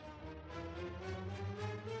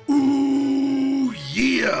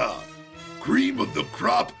Yeah! Cream of the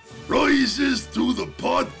crop rises to the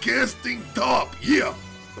podcasting top. Yeah!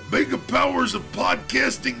 The mega powers of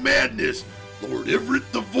podcasting madness. Lord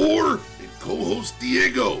Everett DeVore and co-host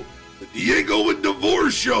Diego. The Diego and DeVore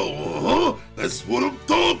Show. That's what I'm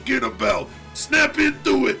talking about. Snap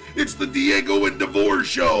into it. It's the Diego and DeVore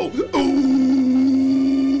Show.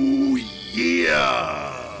 Ooh, yeah!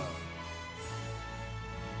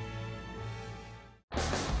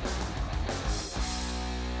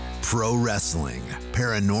 Pro wrestling,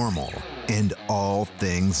 paranormal, and all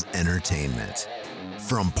things entertainment.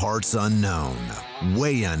 From parts unknown,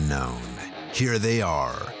 way unknown, here they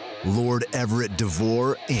are, Lord Everett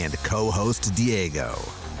DeVore and co-host Diego.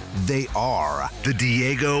 They are the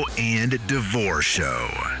Diego and DeVore Show.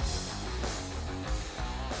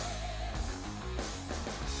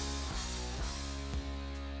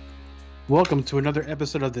 Welcome to another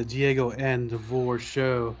episode of the Diego and DeVore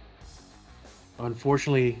Show.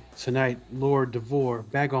 Unfortunately, tonight, Lord DeVore,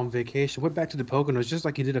 back on vacation, went back to the Poconos just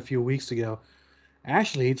like he did a few weeks ago.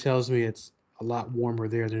 Actually, he tells me it's a lot warmer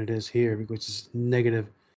there than it is here, which is negative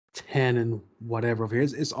 10 and whatever over here.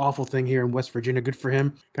 It's an awful thing here in West Virginia. Good for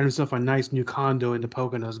him. Got himself a nice new condo in the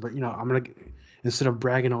Poconos. But, I'm going to, instead of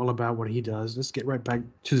bragging all about what he does, let's get right back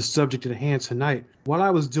to the subject at hand tonight. While I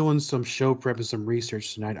was doing some show prep and some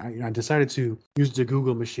research tonight, I decided to use the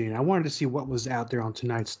Google machine. I wanted to see what was out there on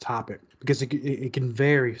tonight's topic because it can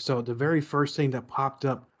vary. So the very first thing that popped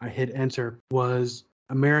up, I hit enter, was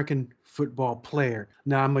American football player.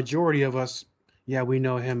 Now, a majority of us, we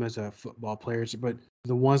know him as a football player, but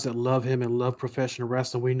the ones that love him and love professional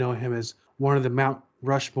wrestling, we know him as one of the Mount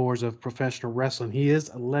Rushmores of professional wrestling. He is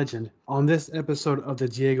a legend. On this episode of the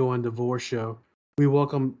Diego and DeVore Show, we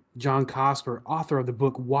welcome John Cosper, author of the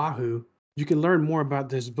book Wahoo. You can learn more about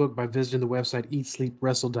this book by visiting the website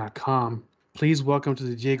eatsleepwrestle.com. Please welcome to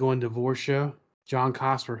the Diego and DeVore Show, John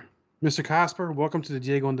Cosper. Mr. Cosper, welcome to the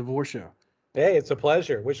Diego and DeVore Show. Hey, it's a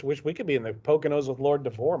pleasure. Wish we could be in the Poconos with Lord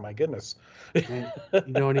DeVore. My goodness. Man,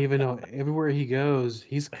 you don't even know. Everywhere he goes,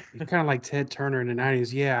 he's kind of like Ted Turner in the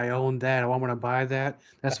 90s. Yeah, I own that. I want to buy that.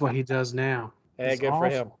 That's what he does now. Hey, good for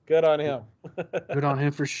him. Good on him. Good on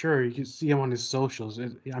him for sure. You can see him on his socials.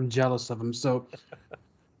 I'm jealous of him. So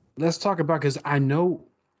let's talk about, because I know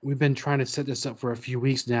we've been trying to set this up for a few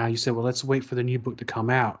weeks now. You said, well, let's wait for the new book to come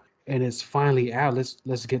out. And it's finally out.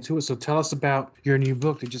 Let's get to it. So tell us about your new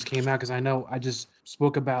book that just came out, because I know I just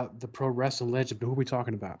spoke about the pro wrestling legend, but who are we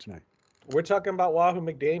talking about tonight? We're talking about Wahoo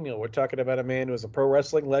McDaniel. We're talking about a man who was a pro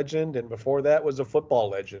wrestling legend, and before that was a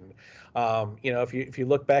football legend. If you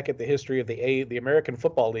look back at the history of the American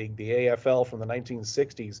Football League, the AFL from the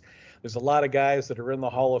 1960s, there's a lot of guys that are in the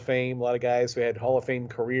Hall of Fame, a lot of guys who had Hall of Fame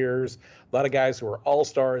careers, a lot of guys who were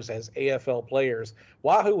all-stars as AFL players.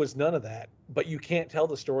 Wahoo was none of that, but you can't tell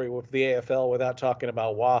the story with the AFL without talking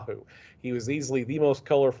about Wahoo. He was easily the most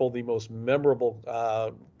colorful, the most memorable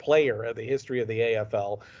player of the history of the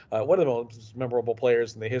AFL, one of the most memorable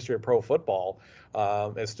players in the history of pro football.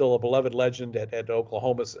 Is still a beloved legend at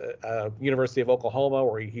Oklahoma's University of Oklahoma,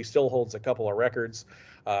 where he still holds a couple of records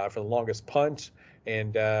for the longest punt.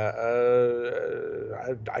 And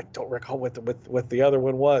I don't recall what the other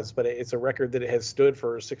one was, but it's a record that has stood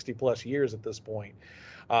for 60 plus years at this point.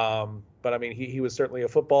 But I mean, he was certainly a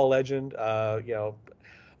football legend.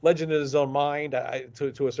 Legend in his own mind,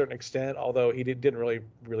 to a certain extent, although he didn't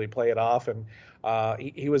really play it off. And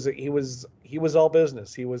he was all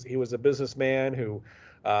business. He was a businessman who,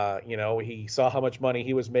 he saw how much money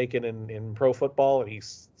he was making in pro football, and he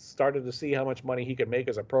started to see how much money he could make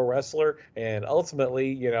as a pro wrestler. And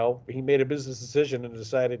ultimately, he made a business decision and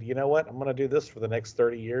decided, you know what, I'm going to do this for the next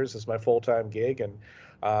 30 years as my full-time gig. And,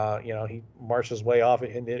 he marched his way off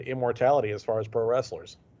into immortality as far as pro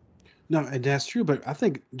wrestlers. No, and that's true. But I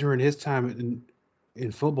think during his time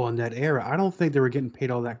in football in that era, I don't think they were getting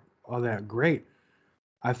paid all that great.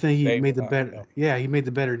 I think he made the better. Yeah, he made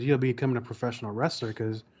the better deal becoming a professional wrestler,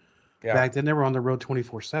 because back then they were on the road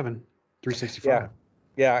 24/7, 365.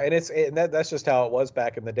 Yeah, and that's just how it was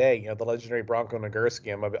back in the day. The legendary Bronco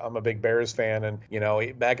Nagurski. I'm a big Bears fan, and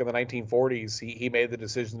back in the 1940s, he made the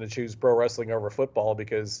decision to choose pro wrestling over football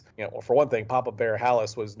because for one thing, Papa Bear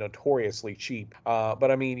Hallis was notoriously cheap.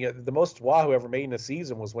 But I mean, the most Wahoo ever made in a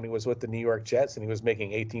season was when he was with the New York Jets, and he was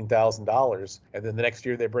making $18,000. And then the next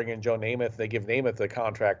year they bring in Joe Namath. They give Namath a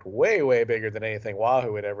contract way bigger than anything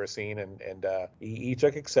Wahoo had ever seen, and he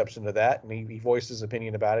took exception to that, and he voiced his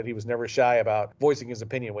opinion about it. He was never shy about voicing his his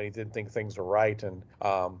opinion when he didn't think things were right. And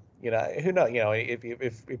who knows?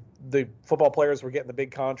 If the football players were getting the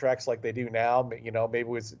big contracts like they do now, maybe it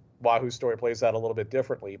was Wahoo's story plays out a little bit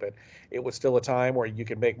differently. But it was still a time where you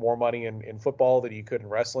could make more money in football than you could in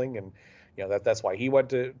wrestling, and that's why he went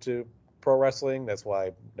to pro wrestling. That's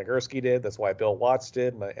why Nagurski did. That's why Bill Watts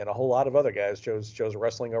did, and a whole lot of other guys chose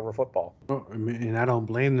wrestling over football. Well, I mean, and I don't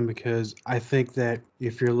blame them, because I think that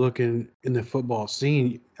if you're looking in the football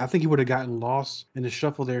scene, I think he would have gotten lost in the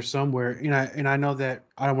shuffle there somewhere. And I know that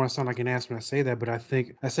I don't want to sound like an ass when I say that, but I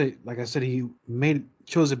think like I said, he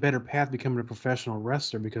chose a better path becoming a professional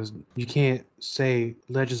wrestler, because you can't say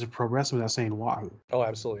legends of pro wrestling without saying Wahoo. Oh,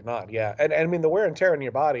 absolutely not. Yeah, and I mean the wear and tear on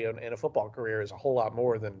your body in a football career is a whole lot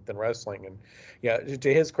more than wrestling. And yeah,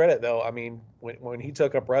 to his credit though, I mean when he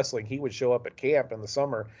took up wrestling, he would show up at camp in the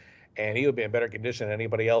summer, and he would be in better condition than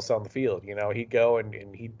anybody else on the field. He'd go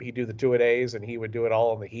and he'd do the 2-a-days, and he would do it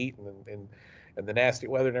all in the heat and the nasty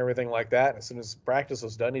weather and everything like that. And as soon as practice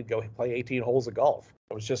was done, he'd go play 18 holes of golf.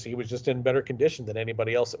 He was just in better condition than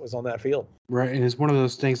anybody else that was on that field. Right, and it's one of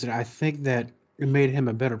those things that I think that it made him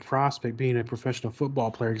a better prospect being a professional football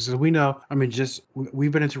player, because we know, I mean,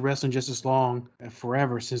 we've been into wrestling just as long and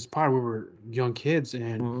forever, since probably we were young kids,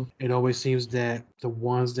 and it always seems that the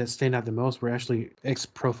ones that stand out the most were actually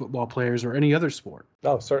ex-pro football players or any other sport.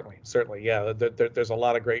 Oh, certainly, yeah. There's a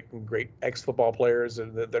lot of great ex-football players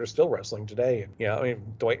that are still wrestling today. And I mean,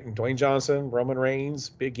 Dwayne Johnson, Roman Reigns,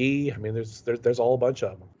 Big E. I mean, there's a whole bunch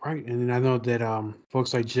of them. Right, and I know that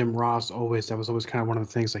folks like Jim Ross that was always kind of one of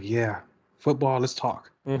the things, like, yeah, football, let's talk.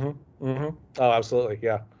 Oh, absolutely,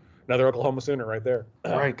 yeah. Another Oklahoma Sooner right there.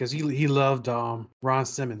 Right, because he loved Ron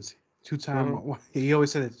Simmons, two-time. He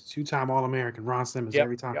always said it, two-time All-American Ron Simmons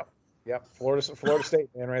every time. Yep. Florida State,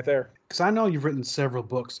 man, right there. Because I know you've written several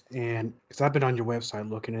books, and because I've been on your website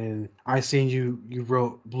looking, and I seen you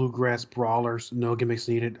wrote Bluegrass Brawlers, No Gimmicks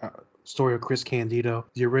Needed, story of Chris Candido,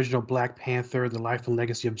 the original Black Panther, the life and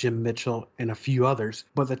legacy of Jim Mitchell, and a few others.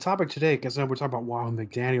 But the topic today, because we're talking about Wahoo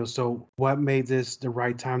McDaniel, so what made this the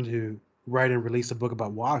right time to write and release a book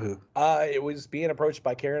about Wahoo? It was being approached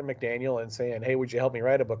by Karen McDaniel and saying, "Hey, would you help me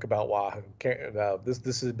write a book about Wahoo?"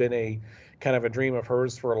 This has been a kind of a dream of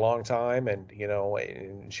hers for a long time, and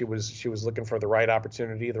and she was looking for the right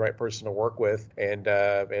opportunity, the right person to work with, and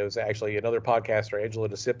it was actually another podcaster, Angela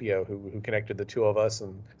DeCipio, who connected the two of us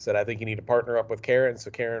and said, "I think you need to partner up with Karen." So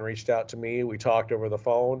Karen reached out to me. We talked over the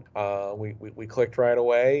phone. We clicked right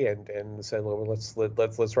away and said, "Well,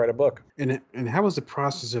 let's write a book." And how was the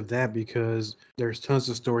process of that? Because there's tons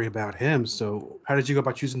of story about him. So how did you go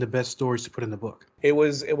about choosing the best stories to put in the book? It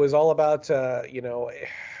was all about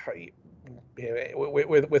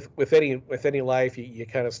with any life, you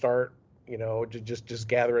kind of start just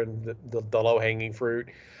gathering the low hanging fruit.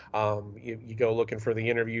 You go looking for the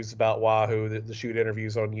interviews about Wahoo, the shoot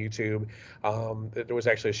interviews on YouTube. There was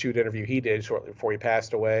actually a shoot interview he did shortly before he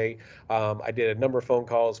passed away. I did a number of phone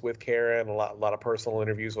calls with Karen, a lot of personal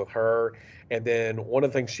interviews with her. And then one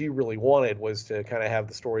of the things she really wanted was to kind of have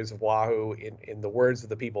the stories of Wahoo in the words of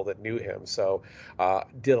the people that knew him. So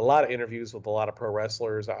did a lot of interviews with a lot of pro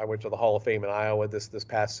wrestlers. I went to the Hall of Fame in Iowa this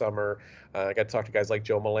past summer. I got to talk to guys like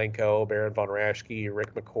Joe Malenko, Baron von Raschke,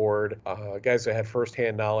 Rick McCord, guys that had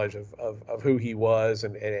firsthand knowledge of who he was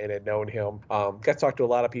and had known him. Got to talk to a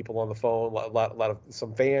lot of people on the phone, a lot of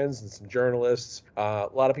some fans and some journalists. A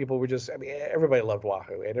lot of people were everybody loved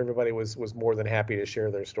Wahoo, and everybody was more than happy to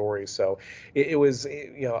share their stories. So it was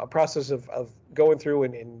a process of going through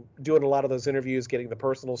and doing a lot of those interviews, getting the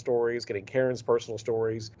personal stories, getting Karen's personal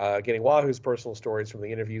stories, getting Wahoo's personal stories from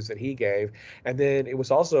the interviews that he gave. And then it was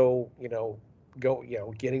also,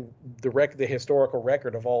 getting the historical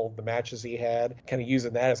record of all the matches he had, kind of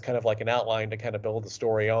using that as kind of like an outline to kind of build the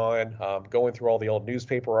story on, going through all the old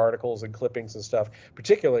newspaper articles and clippings and stuff,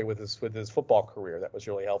 particularly with his football career. That was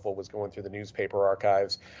really helpful, was going through the newspaper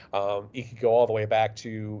archives. You could go all the way back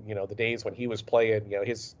to, the days when he was playing,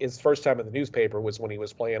 his first time in the newspaper was when he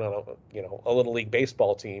was playing on a little league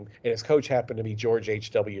baseball team, and his coach happened to be George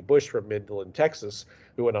H.W. Bush from Midland, Texas,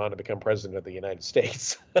 who went on to become president of the United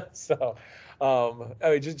States. So,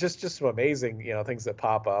 just some amazing, things that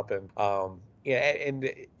pop up. And, and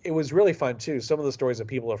it was really fun too. Some of the stories that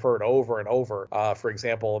people have heard over and over, for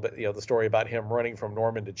example, the story about him running from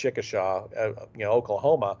Norman to Chickasha,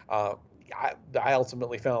 Oklahoma. I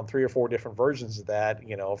ultimately found 3 or 4 different versions of that,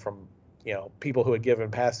 from people who had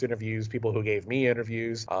given past interviews, people who gave me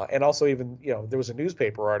interviews, and also even, there was a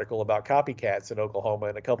newspaper article about copycats in Oklahoma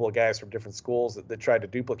and a couple of guys from different schools that tried to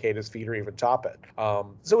duplicate his feat or even top it.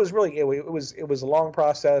 So it was really, it was a long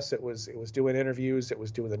process. It was doing interviews. It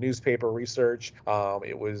was doing the newspaper research.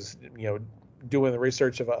 It was, doing the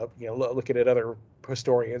research of, looking at other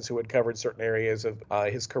historians who had covered certain areas of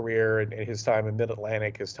his career and his time in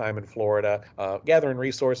Mid-Atlantic, his time in Florida, gathering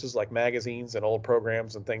resources like magazines and old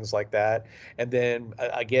programs and things like that. And then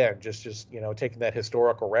again, just taking that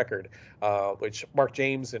historical record, which Mark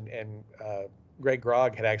James and Greg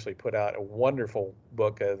Grogg had actually put out a wonderful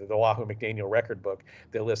book, the Wahoo McDaniel record book,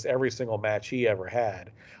 that lists every single match he ever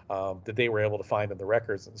had that they were able to find in the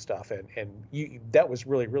records and stuff. And that was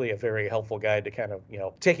really a very helpful guide to kind of,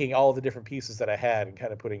 taking all the different pieces that I had and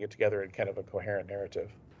kind of putting it together in kind of a coherent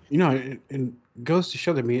narrative. It goes to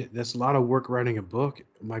show that that's a lot of work writing a book.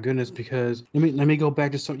 My goodness, because let me go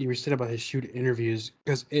back to something you were saying about his shoot interviews,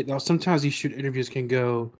 because sometimes these shoot interviews can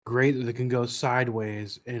go great or they can go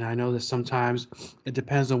sideways, and I know that sometimes it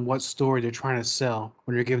depends on what story they're trying to sell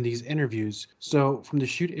when you're giving these interviews. So from the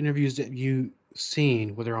shoot interviews that you've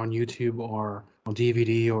seen, whether on YouTube or on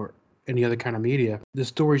DVD or any other kind of media, the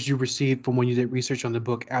stories you received from when you did research on the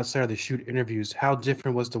book outside of the shoot interviews, how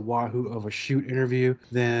different was the Wahoo of a shoot interview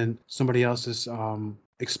than somebody else's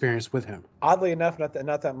experience with him? Oddly enough, not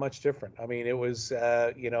that much different. I mean, it was,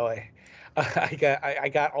 I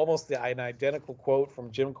got almost an identical quote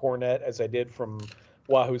from Jim Cornette as I did from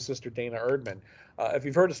Wahoo's sister Dana Erdman. If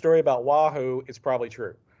you've heard a story about Wahoo, it's probably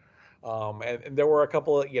true. And there were a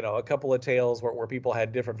couple of tales where people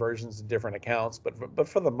had different versions and different accounts, but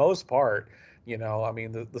for the most part, I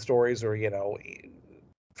mean, the stories are,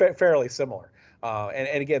 fairly similar.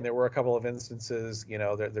 And again, there were a couple of instances,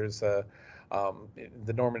 there's the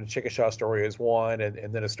Norman and Chickasha story is one,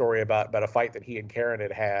 and then a story about a fight that he and Karen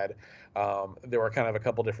had. There were kind of a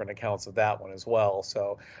couple different accounts of that one as well.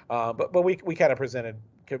 So, but we kind of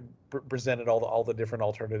presented all the different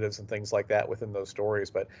alternatives and things like that within those stories.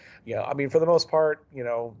 But I mean, for the most part,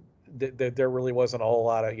 there really wasn't a whole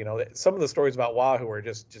lot of, some of the stories about Wahoo are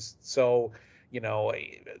just so,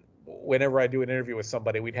 whenever I do an interview with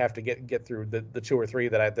somebody, we'd have to get through the two or three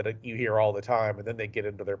that you hear all the time, and then they get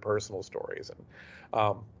into their personal stories.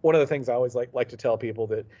 And one of the things I always like to tell people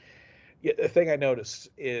that the thing I noticed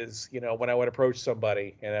is, when I would approach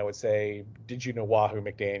somebody and I would say, "Did you know Wahoo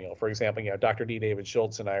McDaniel?" For example, Dr. D. David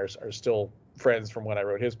Schultz and I are still friends from when I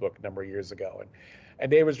wrote his book a number of years ago,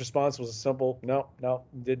 and David's response was a simple, no,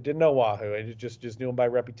 didn't know Wahoo. I just knew him by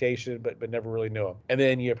reputation, but never really knew him. And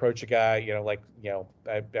then you approach a guy,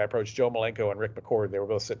 I approached Joe Malenko and Rick McCord. They were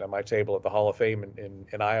both sitting at my table at the Hall of Fame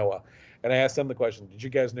in Iowa. And I asked them the question, did you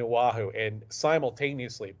guys know Wahoo? And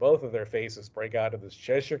simultaneously, both of their faces break out of this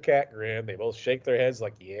Cheshire Cat grin. They both shake their heads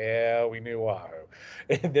like, yeah, we knew Wahoo.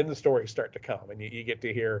 And then the stories start to come, and you get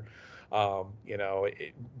to hear Joe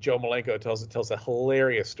Malenko tells a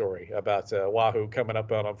hilarious story about Wahoo coming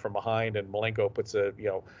up on him from behind, and Malenko puts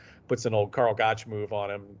an old Carl Gotch move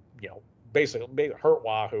on him, basically hurt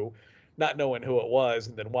Wahoo, not knowing who it was,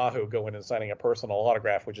 and then Wahoo going and signing a personal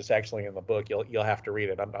autograph, which is actually in the book. You'll have to read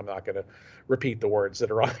it. I'm not going to repeat the words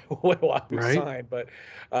that are on what Wahoo signed, but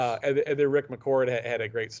and then Rick McCord had a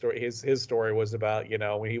great story. His story was about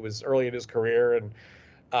when he was early in his career, and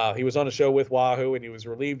he was on a show with Wahoo, and he was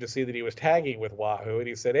relieved to see that he was tagging with Wahoo. And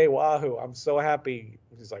he said, "Hey, Wahoo, I'm so happy."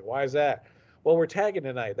 He's like, "Why is that?" "Well, we're tagging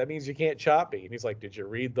tonight. That means you can't chop me." And he's like, "Did you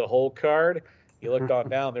read the whole card?" He looked on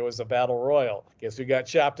down. There was a battle royal. Guess who got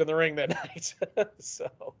chopped in the ring that night? So,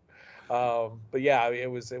 but yeah, it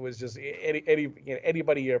was just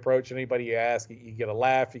anybody you approach, anybody you ask, you get a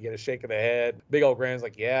laugh, you get a shake of the head, big old grins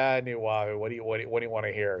like, "Yeah, I knew Wahoo. What do you want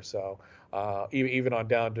to hear?" So. Even on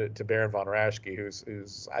down to Baron von Raschke,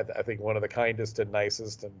 who's I think one of the kindest and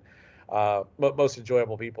nicest and most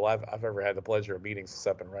enjoyable people I've ever had the pleasure of meeting since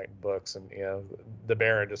I've been writing books. And the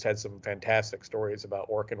Baron just had some fantastic stories about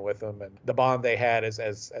working with him, and the bond they had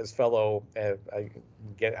as fellow.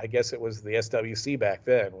 I guess it was the SWC back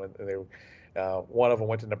then when they. One of them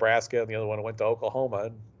went to Nebraska and the other one went to Oklahoma.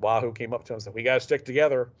 And Wahoo came up to him and said, "We got to stick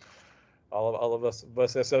together." All of us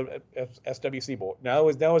SWC boy. Now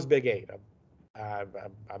it's Big 8.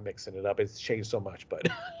 I'm mixing it up. It's changed so much, but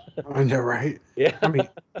I know, right? Yeah. I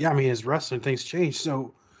mean, as wrestling things change.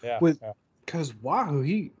 So because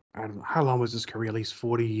Wahoo, I don't know, how long was his career? At least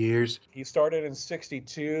 40 years. He started in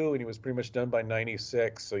 62 and he was pretty much done by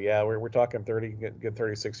 96. So yeah, we're talking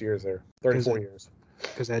 36 years there, 34 years.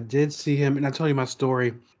 Because I did see him, and I told you my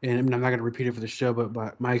story, and I'm not going to repeat it for the show,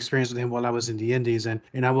 but my experience with him while I was in the Indies, and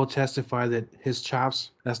I will testify that his chops,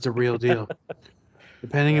 that's the real deal.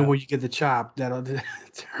 Depending on where you get the chop, that'll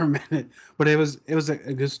determine it. But it was a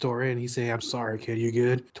good story, and he said, "I'm sorry, kid, you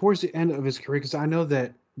good?" Towards the end of his career, because I know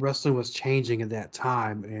that wrestling was changing at that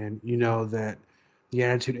time, and that the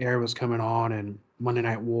Attitude Era was coming on, and Monday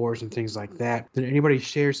Night Wars and things like that. Did anybody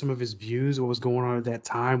share some of his views? What was going on at that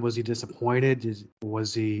time? Was he disappointed?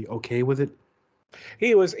 Was he okay with it?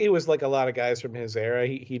 He was like a lot of guys from his era.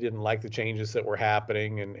 He didn't like the changes that were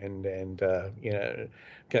happening, and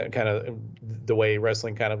kind of the way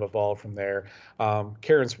wrestling kind of evolved from there.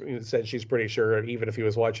 Karen said she's pretty sure even if he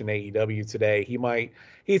was watching AEW today,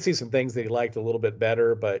 he'd see some things that he liked a little bit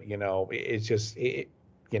better, but it's just it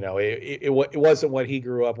wasn't what he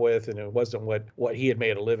grew up with, and it wasn't what he had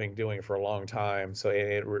made a living doing for a long time. So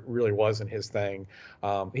it really wasn't his thing.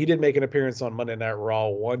 He did make an appearance on Monday Night Raw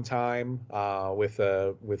one time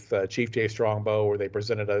with Chief Jay Strongbow, where they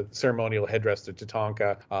presented a ceremonial headdress to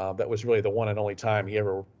Tatanka. That was really the one and only time he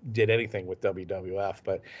ever did anything with WWF.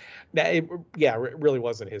 But it really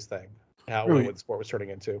wasn't his thing. What the sport was turning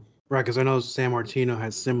into. Right, because I know San Martino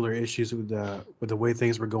had similar issues with the way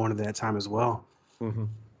things were going at that time as well. Mm-hmm.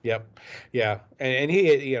 Yep. Yeah. And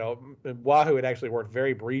he, Wahoo had actually worked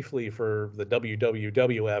very briefly for the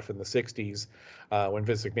WWF in the 60s when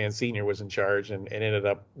Vince McMahon Sr. was in charge, and ended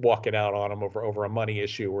up walking out on him over a money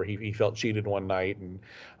issue where he felt cheated one night. And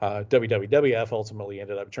WWF ultimately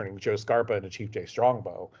ended up turning Joe Scarpa into Chief Jay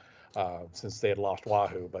Strongbow since they had lost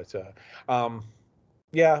Wahoo. But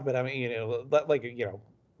but I mean,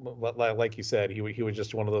 like you said, he was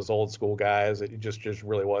just one of those old school guys. It just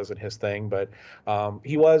really wasn't his thing. But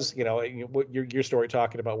he was, your story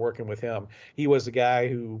talking about working with him. He was a guy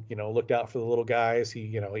who, looked out for the little guys.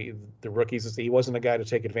 The rookies. He wasn't a guy to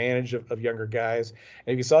take advantage of younger guys.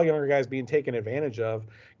 And if you saw younger guys being taken advantage of,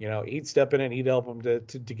 he'd step in and he'd help them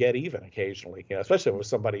to get even occasionally. Especially with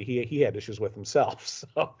somebody he had issues with himself.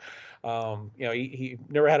 So. He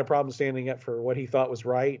never had a problem standing up for what he thought was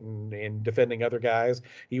right and defending other guys.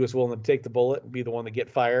 He was willing to take the bullet and be the one to get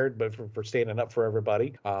fired, but for standing up for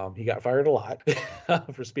everybody. He got fired a lot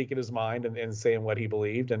for speaking his mind and saying what he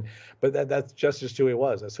believed. But that's just who he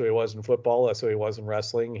was. That's who he was in football. That's who he was in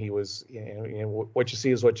wrestling. He was, what you see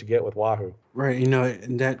is what you get with Wahoo. Right.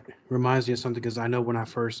 And that reminds me of something, because I know when I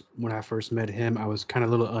first met him, I was kind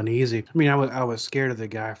of a little uneasy. I mean, I was scared of the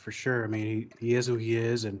guy for sure. I mean, he is who he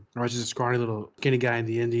is, and I was just a scrawny little skinny guy in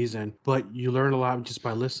the indies, but you learn a lot just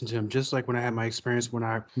by listening to him. Just like when I had my experience when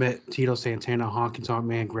I met Tito Santana, Honky Tonk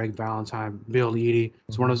Man, Greg Valentine, Bill Eadie.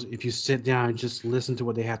 It's one of those, if you sit down and just listen to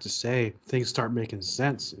what they have to say, things start making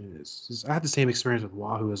sense. I had the same experience with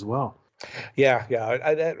Wahoo as well. Yeah.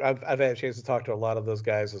 I've had a chance to talk to a lot of those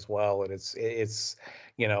guys as well, and it's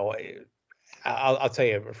I'll tell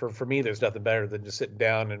you, for me, there's nothing better than just sitting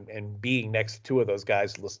down and being next to two of those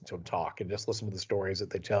guys to listen to them talk and just listen to the stories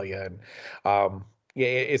that they tell you. And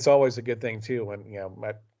it's always a good thing too when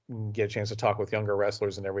I get a chance to talk with younger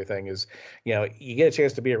wrestlers and everything. Is you get a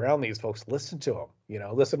chance to be around these folks, listen to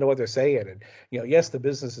them, listen to what they're saying, and yes, the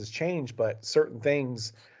business has changed, but certain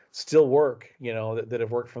things still work, that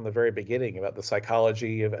have worked from the very beginning about the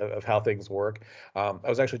psychology of how things work. I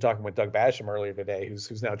was actually talking with Doug Basham earlier today,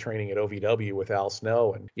 who's now training at OVW with Al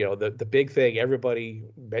Snow. And, the big thing everybody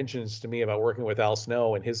mentions to me about working with Al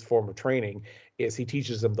Snow and his form of training is he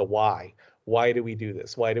teaches them the why. Why do we do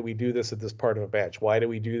this? Why do we do this at this part of a match? Why do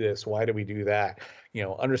we do this? Why do we do that?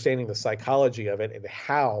 Understanding the psychology of it and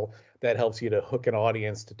how that helps you to hook an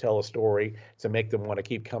audience to tell a story, to make them want to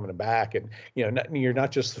keep coming back. And, you're not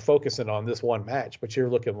just focusing on this one match, but you're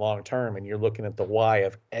looking long term and you're looking at the why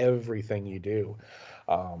of everything you do.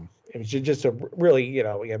 It's just a really,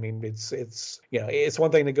 I mean, it's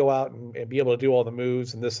one thing to go out and be able to do all the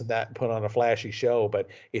moves and this and that and put on a flashy show. But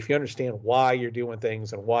if you understand why you're doing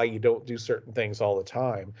things and why you don't do certain things all the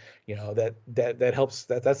time, that helps.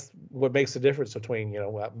 That's what makes the difference between,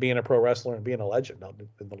 being a pro wrestler and being a legend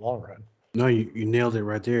in the long run. No, you nailed it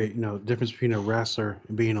right there. Difference between a wrestler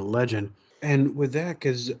and being a legend. And with that,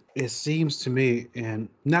 because it seems to me, and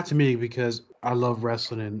not to me because I love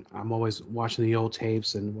wrestling and I'm always watching the old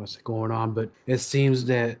tapes and what's going on, but it seems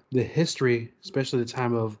that the history, especially the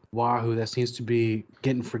time of Wahoo, that seems to be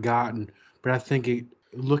getting forgotten. But I think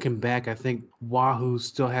looking back, I think Wahoo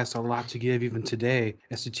still has a lot to give even today,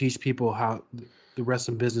 as to teach people how the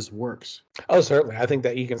wrestling business works. Oh, certainly. I think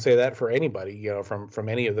that you can say that for anybody, from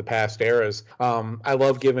any of the past eras. I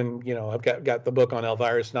love giving, I've got the book on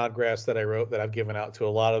Elvira Snodgrass that I wrote that I've given out to a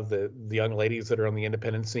lot of the young ladies that are on the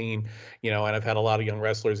independent scene, and I've had a lot of young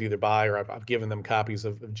wrestlers either buy or I've given them copies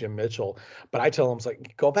of Jim Mitchell. But I tell them, it's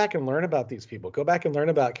like, go back and learn about these people. Go back and learn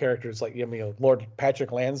about characters like, Lord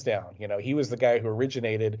Patrick Lansdowne. He was the guy who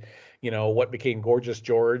originated, what became Gorgeous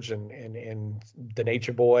George and the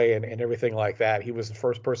Nature Boy and everything like that. He was the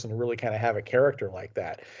first person to really kind of have a character like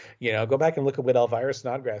that. Go back and look at what Elvira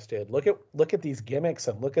Snodgrass did. Look at these gimmicks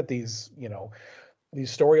and look at these,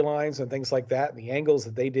 these storylines and things like that, and the angles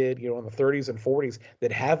that they did, you know, in the 30s and 40s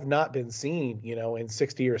that have not been seen, you know, in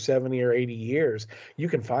 60 or 70 or 80 years. You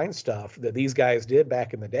can find stuff that these guys did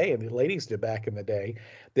back in the day and the ladies did back in the day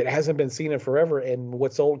that hasn't been seen in forever. And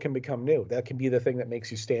what's old can become new. That can be the thing that makes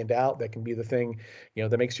you stand out. That can be the thing, you know,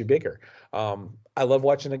 that makes you bigger. I love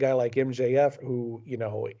watching a guy like MJF who, you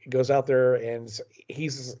know, goes out there and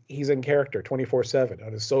he's in character 24/7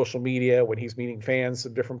 on his social media when he's meeting fans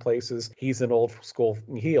in different places. He's an old school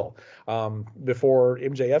heel. Before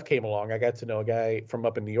MJF came along, I got to know a guy from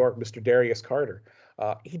up in New York, Mr. Darius Carter.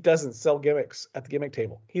 He doesn't sell gimmicks at the gimmick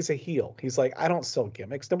table. He's a heel. He's like, I don't sell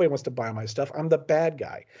gimmicks. Nobody wants to buy my stuff. I'm the bad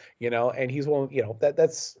guy, you know. And he's willing, you know,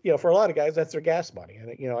 that's you know, for a lot of guys, that's their gas money.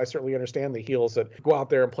 And you know, I certainly understand the heels that go out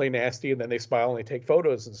there and play nasty and then they smile and they take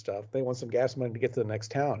photos and stuff. They want some gas money to get to the next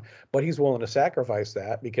town, but he's willing to sacrifice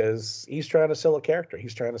that because he's trying to sell a character.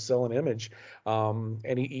 He's trying to sell an image.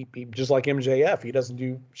 And he just like MJF, he doesn't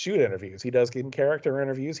do shoot interviews. He does in character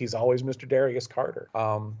interviews. He's always Mr. Darius Carter.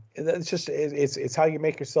 It's just it's how you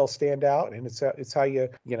make yourself stand out, and it's how you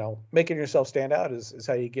know, making yourself stand out is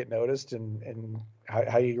how you get noticed and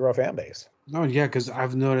how you grow a fan base. No, yeah, because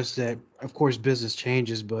I've noticed that, of course, business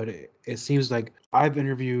changes, but it seems like I've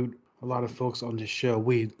interviewed a lot of folks on this show.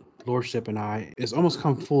 Lordship and I, it's almost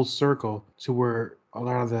come full circle to where a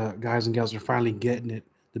lot of the guys and gals are finally getting it,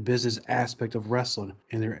 the business aspect of wrestling,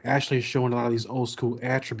 and they're actually showing a lot of these old school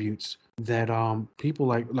attributes that people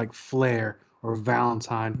like Flair or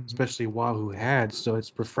Valentine, especially Wahoo, had. So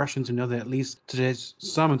it's refreshing to know that at least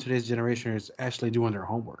some in today's generation is actually doing their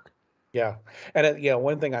homework. Yeah. And yeah,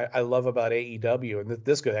 one thing I love about AEW, and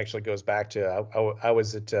this actually goes back to I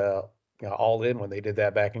was at All In when they did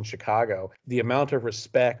that back in Chicago. The amount of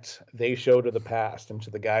respect they show to the past and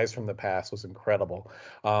to the guys from the past was incredible.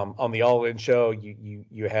 On the All In show,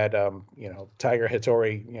 you had you know, Tiger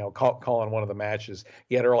Hattori, you know, calling one of the matches.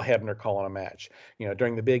 You had Earl Hebner calling a match. You know,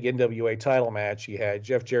 during the big NWA title match, you had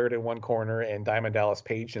Jeff Jarrett in one corner and Diamond Dallas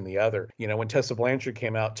Page in the other. You know, when Tessa Blanchard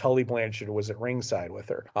came out, Tully Blanchard was at ringside with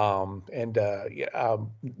her.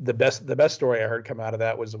 The best story I heard come out of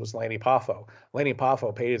that was Lanny Poffo. Lanny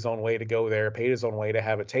Poffo paid his own way to go there, paid his own way to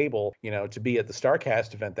have a table, you know, to be at the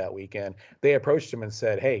StarCast event that weekend. They approached him and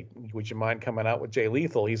said, hey, would you mind coming out with Jay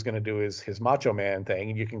Lethal? He's going to do his Macho Man thing,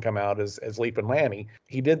 and you can come out as Leapin' Lanny.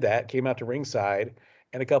 He did that, came out to ringside,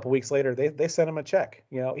 and a couple weeks later, they sent him a check.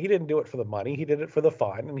 You know, he didn't do it for the money. He did it for the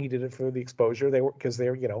fun, and he did it for the exposure. Because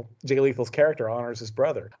they're, you know, Jay Lethal's character honors his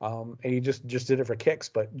brother, and he just did it for kicks.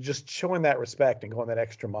 But just showing that respect and going that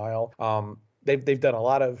extra mile. They've done a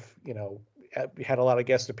lot of, you know, had a lot of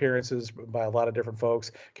guest appearances by a lot of different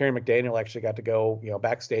folks. Kerry McDaniel actually got to go, you know,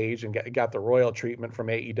 backstage and got the royal treatment from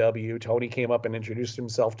AEW. Tony came up and introduced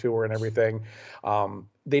himself to her and everything.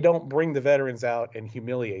 They don't bring the veterans out and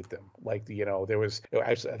humiliate them. Like, you know, there was,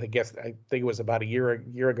 I think it was about a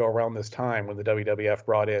year ago around this time when the WWF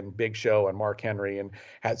brought in Big Show and Mark Henry and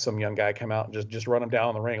had some young guy come out and just run them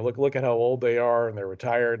down the ring. Look at how old they are and they're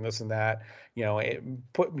retired and this and that. You know,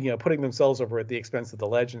 putting themselves over at the expense of the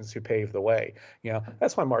legends who paved the way. You know,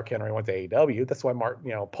 that's why Mark Henry went to AEW. That's why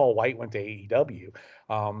Paul White went to AEW.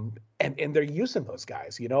 And they're using those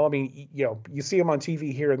guys, you know. I mean, you know, you see them on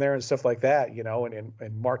TV here and there and stuff like that, you know. And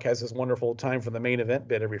Mark has this wonderful time for the main event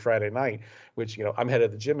bit every Friday night, which, you know, I'm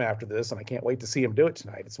headed to the gym after this, and I can't wait to see him do it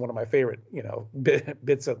tonight. It's one of my favorite, you know,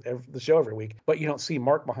 bits of the show every week. But you don't see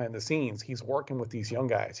Mark behind the scenes. He's working with these young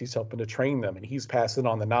guys. He's helping to train them, and he's passing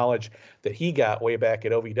on the knowledge that he got way back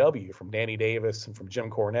at OVW from Danny Davis and from Jim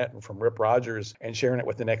Cornette and from Rip Rogers, and sharing it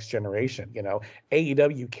with the next generation. You know,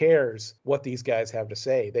 AEW cares what these guys have to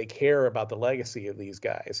say. They care about the legacy of these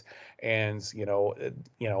guys. And you know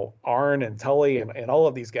Arn and Tully and all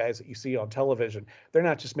of these guys that you see on television, they're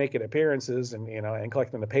not just making appearances and, you know, and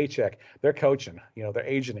collecting a paycheck. They're coaching, you know, they're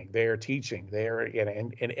agenting, they're teaching, they're, you know,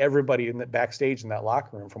 and everybody in the backstage in that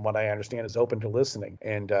locker room, from what I understand, is open to listening.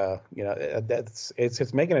 And you know,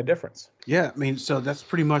 it's making a difference. Yeah, I mean, so that's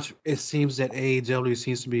pretty much, it seems that AEW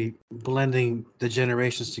seems to be blending the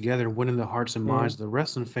generations together, winning the hearts and minds of the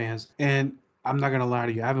wrestling fans. And I'm not going to lie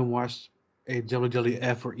to you, I haven't watched a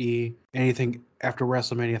WWF or E anything after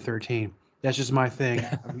WrestleMania 13. That's just my thing.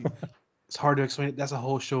 I mean, it's hard to explain it. That's a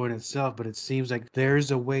whole show in itself, but it seems like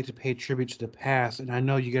there's a way to pay tribute to the past. And I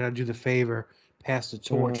know you got to do the favor, pass the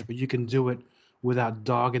torch, but you can do it without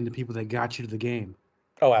dogging the people that got you to the game.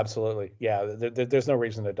 Oh, absolutely. Yeah, there's no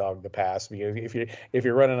reason to dog the past. If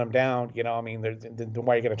you're running them down, I mean, then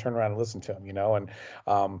why are you going to turn around and listen to them, And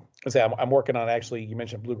I say I'm working on, actually, you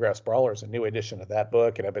mentioned Bluegrass Brawlers, a new edition of that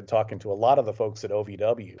book, and I've been talking to a lot of the folks at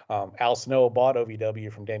OVW. Al Snow bought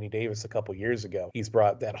OVW from Danny Davis a couple years ago. He's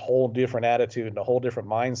brought that whole different attitude and a whole different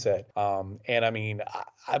mindset. And I mean,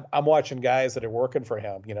 I'm watching guys that are working for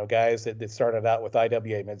him, guys that started out with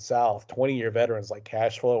IWA Mid-South, 20-year veterans like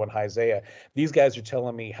Cashflow and Isaiah. These guys are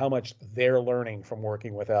telling me how much they're learning from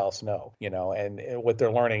working with Al Snow, and what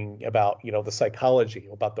they're learning about, the psychology,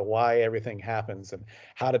 about the why everything happens, and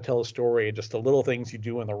how to tell a story, and just the little things you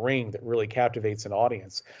do in the ring that really captivates an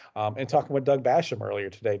audience. And talking with Doug Basham earlier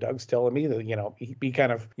today, Doug's telling me that, he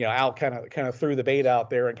kind of, Al kind of threw the bait out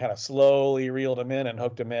there and kind of slowly reeled him in and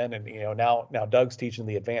hooked him in. And, now Doug's teaching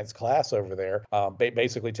the advanced class over there,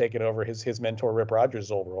 basically taking over his mentor Rip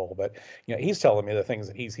Rogers' old role. But, he's telling me the things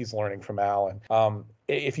that he's learning from Al. And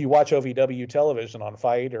if you watch OVW television on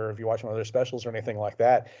Fight, or if you watch one of their specials or anything like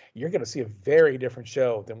that, you're going to see a very different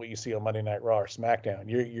show than what you see on Monday Night Raw or SmackDown.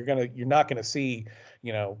 You're not going to see,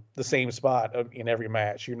 the same spot in every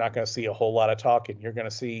match. You're not going to see a whole lot of talking. You're going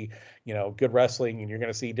to see, good wrestling, and you're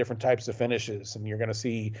going to see different types of finishes, and you're going to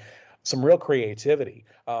see some real creativity.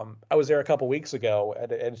 I was there a couple weeks ago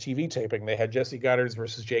at a TV taping. They had Jesse Goddard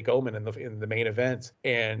versus Jake Oman in the main event,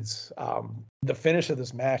 and the finish of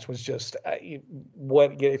this match was just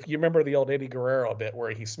if you remember the old Eddie Guerrero bit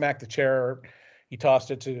where he smacked the chair, he tossed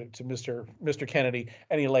it to Mr. Kennedy,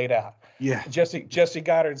 and he laid out. Yeah. Jesse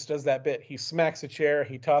Goddard does that bit. He smacks the chair,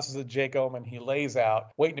 he tosses it to Jake Oman, he lays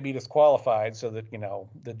out, waiting to be disqualified so that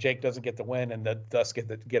that Jake doesn't get the win and thus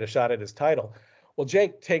get a shot at his title. Well,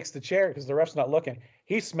 Jake takes the chair because the ref's not looking.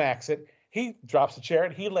 He smacks it. He drops the chair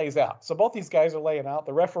and he lays out. So both these guys are laying out.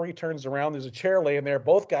 The referee turns around. There's a chair laying there.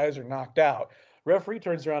 Both guys are knocked out. Referee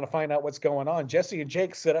turns around to find out what's going on. Jesse and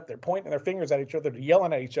Jake sit up there pointing their fingers at each other,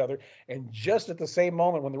 yelling at each other. And just at the same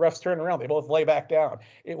moment when the refs turn around, they both lay back down.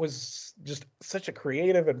 It was just such a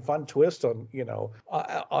creative and fun twist on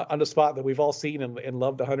the spot that we've all seen and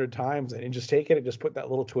loved 100 times. And just taking it, just put that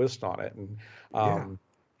little twist on it. And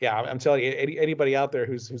yeah, I'm telling you, anybody out there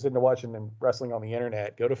who's into watching and wrestling on the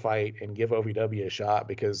internet, go to Fight and give OVW a shot,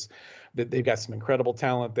 because they've got some incredible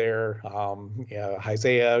talent there.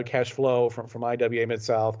 Isaiah, Cashflow from IWA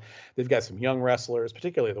Mid-South. They've got some young wrestlers,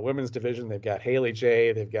 particularly the women's division. They've got Haley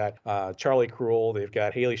J. They've got Charlie Cruel. They've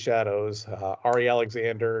got Haley Shadows, Ari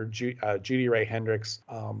Alexander, Judy Ray Hendricks.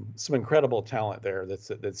 Some incredible talent there that's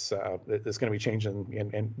going to be changing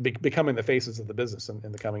and becoming the faces of the business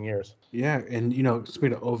in the coming years. Yeah, and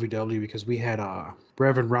speaking of OVW, because we had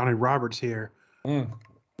Reverend Ronnie Roberts here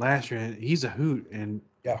last year, and he's a hoot. And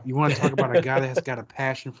you want to talk about a guy that has got a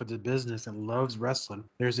passion for the business and loves wrestling.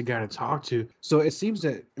 There's a guy to talk to. So it seems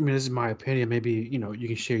that, this is my opinion, maybe you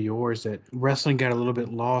can share yours, that wrestling got a little bit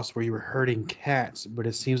lost where you were herding cats, but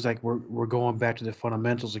it seems like we're going back to the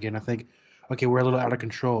fundamentals again. I think, okay, we're a little out of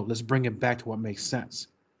control. Let's bring it back to what makes sense.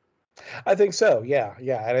 I think so. Yeah.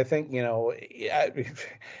 And I think,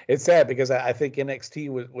 it's sad because I think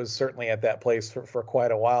NXT was certainly at that place for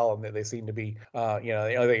quite a while. And they seem to be, the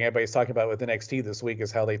only thing everybody's talking about with NXT this week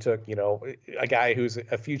is how they took, a guy who's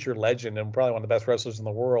a future legend and probably one of the best wrestlers in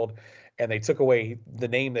the world, and they took away the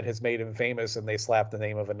name that has made him famous, and they slapped the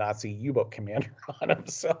name of a Nazi U-boat commander on him.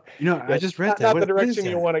 So, I just read that. Not the direction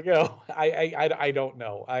you want to go. I don't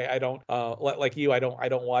know. I don't, like you, I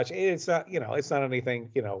don't watch. It's not, it's not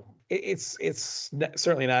anything, it's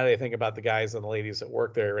certainly not anything about the guys and the ladies that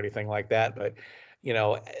work there or anything like that. But,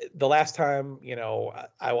 the last time,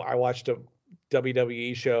 I watched a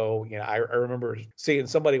WWE show, I remember seeing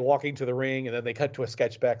somebody walking to the ring, and then they cut to a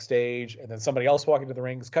sketch backstage, and then somebody else walking to the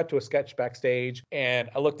rings, cut to a sketch backstage. And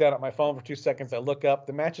I looked down at my phone for 2 seconds. I look up,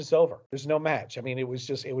 the match is over. There's no match. It was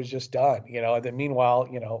just done, and then meanwhile,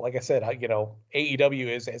 like I said,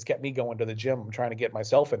 AEW has kept me going to the gym. I'm trying to get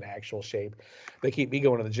myself into actual shape. They keep me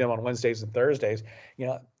going to the gym on Wednesdays and Thursdays.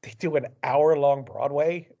 They do an hour-long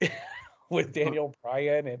Broadway with Daniel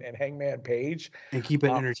Bryan and Hangman Page. And keep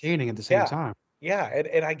it entertaining at the same time. Yeah,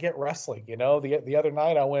 and I get wrestling. The other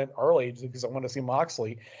night I went early because I wanted to see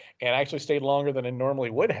Moxley, and I actually stayed longer than I normally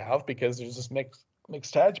would have because there's this mixed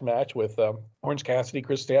tag match with Orange Cassidy,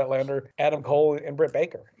 Chris Statlander, Adam Cole, and Britt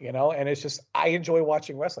Baker. And it's just, I enjoy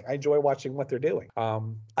watching wrestling. I enjoy watching what they're doing.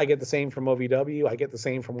 I get the same from OVW. I get the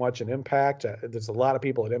same from watching Impact. There's a lot of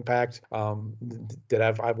people at Impact that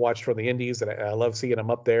I've watched from the Indies that I love seeing them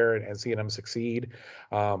up there and seeing them succeed.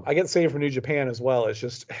 I get the same from New Japan as well. It's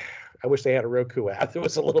just, I wish they had a Roku app. It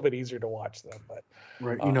was a little bit easier to watch them. But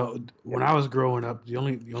right, when I was growing up, the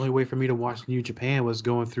only way for me to watch New Japan was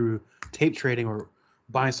going through tape trading or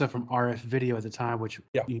buying stuff from RF Video at the time, which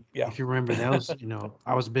Yeah, yeah. if you remember, that was,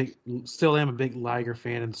 I was still am a big Liger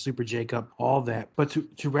fan and Super Jacob, all that. But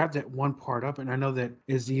to wrap that one part up, and I know that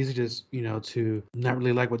it's easy to, to not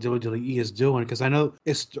really like what WWE is doing, because I know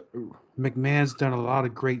McMahon's done a lot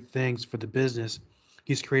of great things for the business.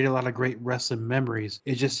 He's created a lot of great wrestling memories.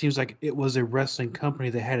 It just seems like it was a wrestling company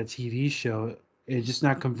that had a TV show. It's just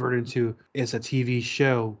not converted into it's a TV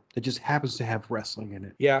show that just happens to have wrestling in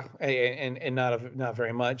it. Yeah, and not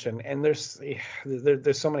very much. And there's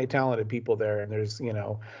so many talented people there, and there's we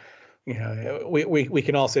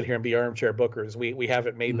can all sit here and be armchair bookers. We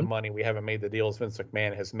haven't made the money, we haven't made the deals Vince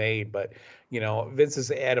McMahon has made, but Vince is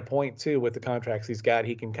at a point too with the contracts he's got.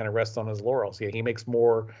 He can kind of rest on his laurels. Yeah, he makes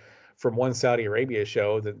more from one Saudi Arabia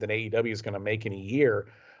show than AEW is going to make in a year,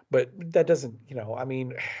 but that doesn't, I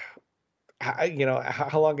mean,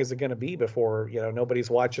 how long is it going to be before nobody's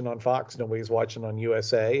watching on Fox, nobody's watching on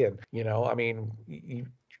USA, and I mean,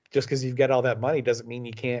 just because you've got all that money doesn't mean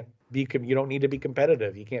you can't be. You don't need to be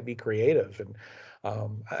competitive. You can't be creative, and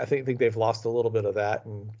I think they've lost a little bit of that,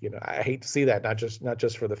 and I hate to see that, not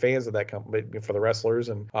just for the fans of that company, but for the wrestlers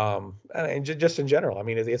and just in general. I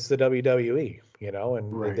mean, it's the WWE,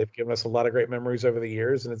 and Right. they've given us a lot of great memories over the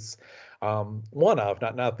years, and it's one of,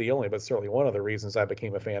 not the only, but certainly one of the reasons I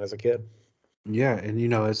became a fan as a kid. Yeah, and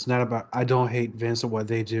it's not about, I don't hate Vince or what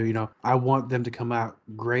they do. I want them to come out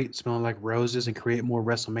great, smelling like roses, and create more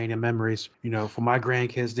WrestleMania memories. For my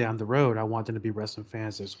grandkids down the road, I want them to be wrestling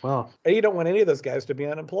fans as well. And you don't want any of those guys to be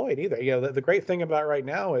unemployed either. The great thing about right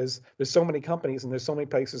now is there's so many companies and there's so many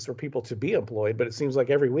places for people to be employed, but it seems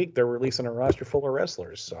like every week they're releasing a roster full of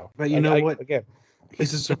wrestlers. So, But you know what? Again,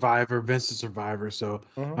 He's a survivor. Vince is a survivor, so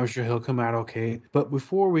Mhm. I'm sure he'll come out okay. But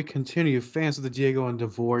before we continue, fans of the Diego and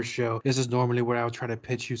Divorce show, this is normally where I would try to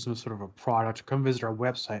pitch you some sort of a product. Come visit our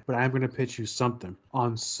website, but I'm going to pitch you something.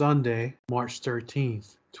 On Sunday, March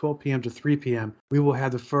 13th, 12 p.m. to 3 p.m., we will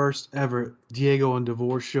have the first ever Diego and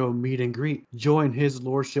Divorce show meet and greet. Join his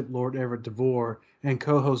lordship, Lord Everett DeVore, and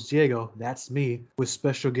co-host Diego, that's me, with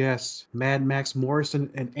special guests Mad Max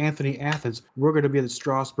Morrison and Anthony Athens. We're going to be at the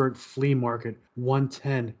Strasburg Flea Market,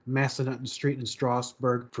 110 Massanutten Street in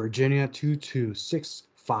Strasburg, Virginia,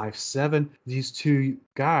 22657. These two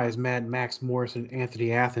guys, Mad Max Morrison and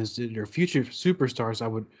Anthony Athens, they're future superstars.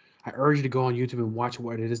 I urge you to go on YouTube and watch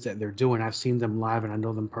what it is that they're doing. I've seen them live and I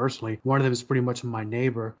know them personally. One of them is pretty much my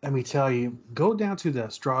neighbor. Let me tell you, go down to the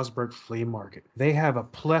Strasburg Flea Market. They have a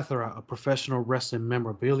plethora of professional wrestling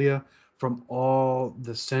memorabilia from all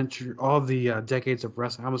the decades of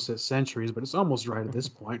wrestling. I almost said centuries, but it's almost right at this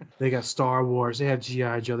point. They got Star Wars, they have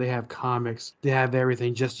G.I. Joe, they have comics, they have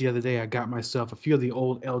everything. Just the other day, I got myself a few of the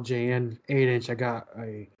old LJN 8-inch. I got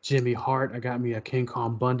a Jimmy Hart, I got me a King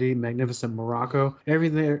Kong Bundy, Magnificent Morocco.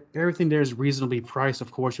 Everything there is reasonably priced.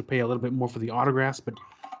 Of course, you pay a little bit more for the autographs, but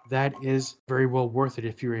that is very well worth it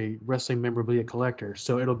if you're a wrestling memorabilia collector.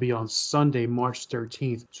 So it'll be on Sunday, March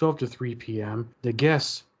 13th, 12 to 3 p.m. The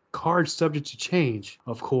guests, cards subject to change,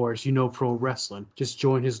 of course, pro wrestling. Just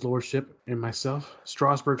join his lordship and myself.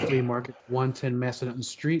 Strasburg Flea Market, 110 Massanutten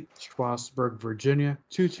Street, Strasburg, Virginia,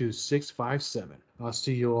 22657. I'll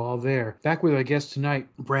see you all there. Back with our guest tonight,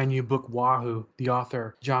 brand new book, Wahoo, the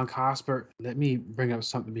author, John Cosper. Let me bring up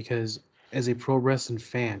something, because as a pro wrestling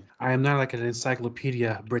fan, I am not like an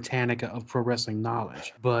Encyclopedia Britannica of pro wrestling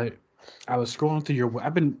knowledge, but I was scrolling through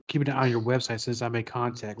I've been keeping an eye on your website since I made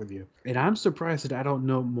contact with you. And I'm surprised that I don't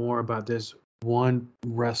know more about this one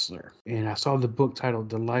wrestler. And I saw the book titled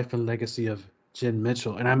The Life and Legacy of Jen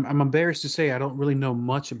Mitchell. And I'm embarrassed to say I don't really know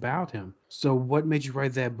much about him. So what made you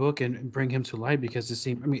write that book and bring him to light? Because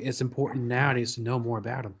it's important nowadays to know more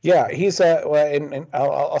about him. Yeah, he's well, and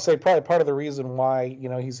I'll say probably part of the reason why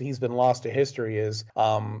he's been lost to history is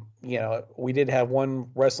we did have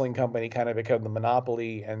one wrestling company kind of become the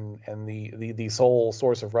monopoly and the sole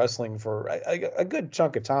source of wrestling for a good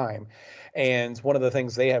chunk of time, and one of the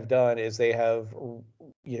things they have done is they have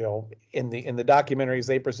in the documentaries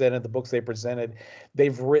they presented, the books they presented,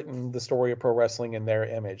 they've written the story of pro wrestling in their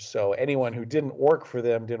image. So anyone who didn't work for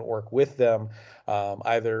them, didn't work with them,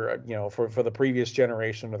 either for the previous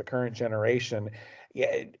generation or the current generation,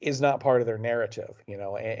 is not part of their narrative.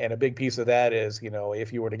 And a big piece of that is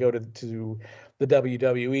if you were to go to the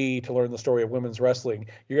WWE to learn the story of women's wrestling,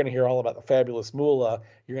 you're going to hear all about the fabulous Moolah.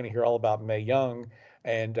 You're going to hear all about Mae Young.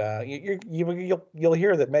 And you'll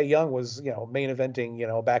hear that Mae Young was main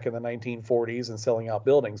eventing back in the 1940s and selling out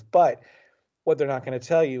buildings. But what they're not going to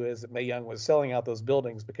tell you is that Mae Young was selling out those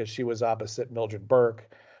buildings because she was opposite Mildred Burke,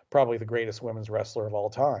 probably the greatest women's wrestler of all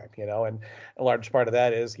time, and a large part of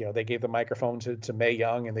that is, they gave the microphone to Mae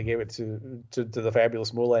Young, and they gave it to the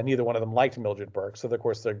fabulous Moolah, and neither one of them liked Mildred Burke. So of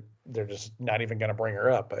course they're just not even going to bring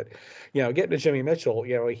her up. But, getting to Jimmy Mitchell,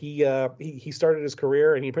 he started his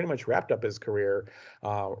career, and he pretty much wrapped up his career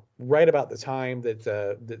right about the time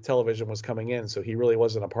that television was coming in. So he really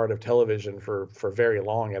wasn't a part of television for very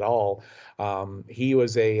long at all. He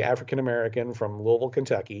was a African American from Louisville,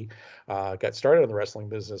 Kentucky. Got started in the wrestling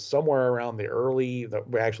business somewhere around the late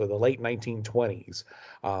 1920s,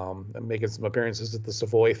 making some appearances at the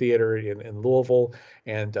Savoy Theater in Louisville.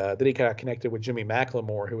 And then he got connected with Jimmy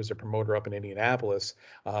McLemore, who was a promoter up in Indianapolis,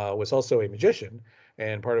 was also a magician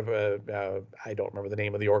and part of I don't remember the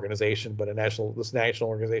name of the organization, but this national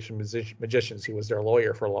organization, Magicians. He was their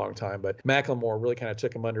lawyer for a long time, but McLemore really kind of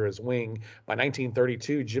took him under his wing. By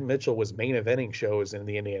 1932, Jim Mitchell was main eventing shows in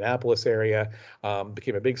the Indianapolis area,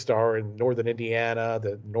 became a big star in northern Indiana,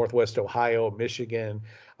 the Northwest Ohio, Michigan.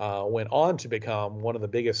 Went on to become one of the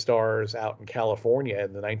biggest stars out in California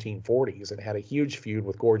in the 1940s and had a huge feud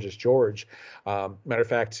with Gorgeous George. Matter of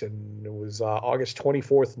fact, it was August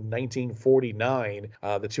 24th, 1949.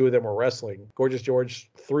 The two of them were wrestling. Gorgeous George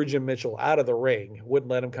threw Jim Mitchell out of the ring, wouldn't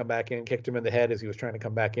let him come back in, kicked him in the head as he was trying to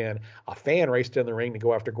come back in. A fan raced in the ring to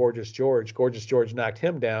go after Gorgeous George. Gorgeous George knocked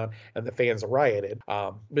him down, and the fans rioted.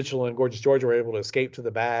 Mitchell and Gorgeous George were able to escape to the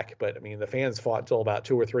back, but I mean, the fans fought until about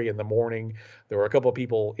 2 or 3 in the morning. There were a couple of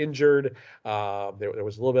people injured. There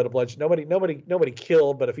was a little bit of bloodshed. Nobody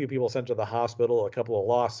killed, but a few people sent to the hospital. A couple of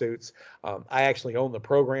lawsuits. I actually own the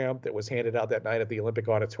program that was handed out that night at the Olympic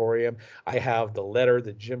Auditorium. I have the letter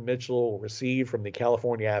that Jim Mitchell received from the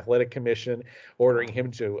California Athletic Commission ordering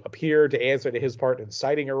him to appear to answer to his part in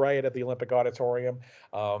inciting a riot at the Olympic Auditorium.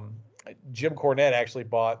 Jim Cornette actually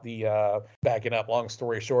bought backing up, long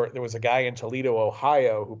story short, there was a guy in Toledo,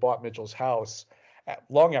 Ohio, who bought Mitchell's house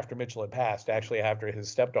long after Mitchell had passed, actually after his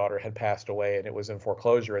stepdaughter had passed away, and it was in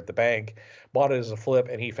foreclosure at the bank. Bought it as a flip,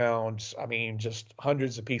 and he found, just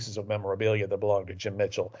hundreds of pieces of memorabilia that belonged to Jim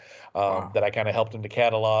Mitchell that I kind of helped him to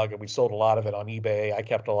catalog, and we sold a lot of it on eBay. I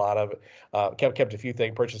kept a lot of it, kept a few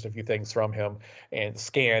things, purchased a few things from him, and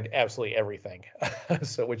scanned absolutely everything.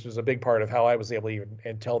 So, which was a big part of how I was able to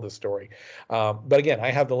even tell this story. But again,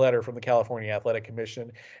 I have the letter from the California Athletic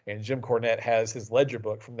Commission, and Jim Cornette has his ledger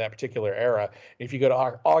book from that particular era. If you go to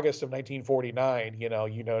August of 1949,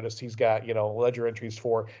 you notice he's got, ledger entries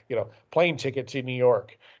for, plane ticket to New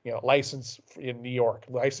York, license in New York,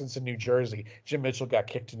 license in New Jersey. Jim Mitchell got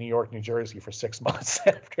kicked to New York, New Jersey for 6 months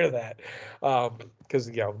after that, because,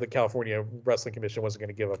 the California Wrestling Commission wasn't going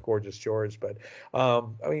to give up Gorgeous George. But,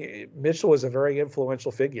 Mitchell was a very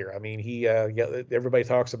influential figure. Everybody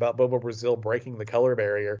talks about Bobo Brazil breaking the color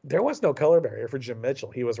barrier. There was no color barrier for Jim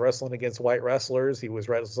Mitchell. He was wrestling against white wrestlers. He was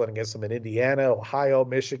wrestling against them in Indiana, Ohio,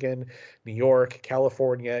 Michigan, New York,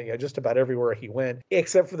 California, just about everywhere he went,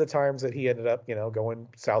 except for the times that he ended up, going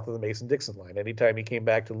south of the Mason-Dixon line. Anytime he came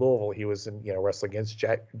back to Louisville, he was in, wrestling against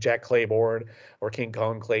Jack Claiborne or King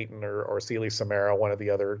Kong Clayton or Celie Samara, one of the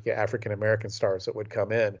other African-American stars that would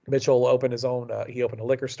come in. Mitchell opened his own, he opened a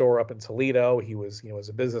liquor store up in Toledo. He was, as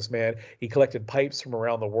a businessman, he collected pipes from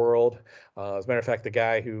around the world. As a matter of fact, the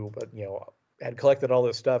guy who, had collected all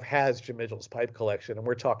this stuff has Jim Mitchell's pipe collection, and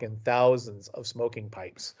we're talking thousands of smoking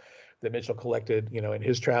pipes that Mitchell collected, in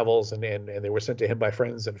his travels, and they were sent to him by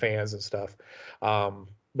friends and fans and stuff.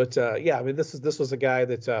 But this was a guy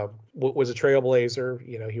that was a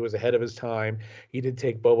trailblazer. He was ahead of his time. He did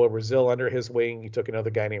take Bobo Brazil under his wing. He took another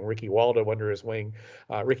guy named Ricky Waldo under his wing.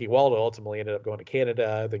 Ricky Waldo ultimately ended up going to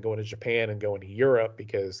Canada, then going to Japan and going to Europe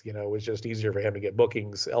because, it was just easier for him to get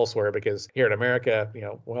bookings elsewhere because here in America,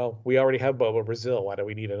 we already have Bobo Brazil. Why do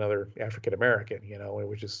we need another African American? It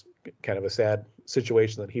was just kind of a sad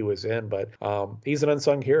situation that he was in. But he's an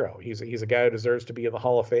unsung hero. He's a guy who deserves to be in the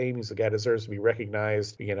Hall of Fame. He's a guy who deserves to be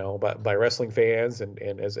recognized, by wrestling fans and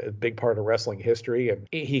as a big part of wrestling history. And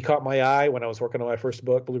he caught my eye when I was working on my first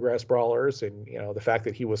book, Bluegrass Brawlers, and the fact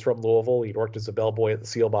that he was from Louisville. He'd worked as a bellboy at the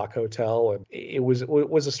Seelbach Hotel, and it was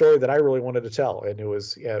a story that I really wanted to tell, and it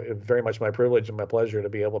was very much my privilege and my pleasure to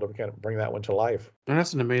be able to kind of bring that one to life. And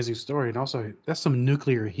that's an amazing story, and also that's some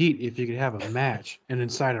nuclear heat if you could have a match and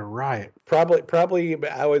incite a riot. Probably,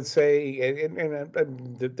 I would say, and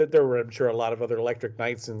there were, I'm sure, a lot of other electric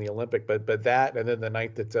nights in the Olympic, but that, and then the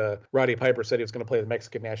night that Roddy Piper said he was going to play the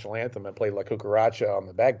Mexican national anthem and play La Cucaracha on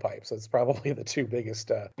the bagpipes. That's probably the two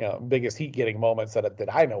biggest heat-getting moments that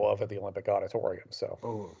I know of at the Olympic Auditorium.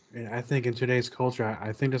 So, and I think in today's culture,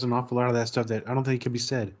 I think there's an awful lot of that stuff that I don't think can be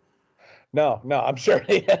said. No, I'm sure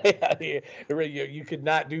you could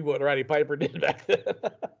not do what Roddy Piper did back then.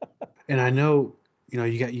 And I know,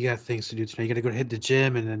 you got things to do tonight. You got to go hit the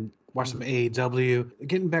gym and then watch some AEW.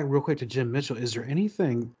 Getting back real quick to Jim Mitchell, is there any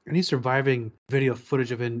surviving video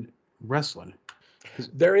footage of in wrestling?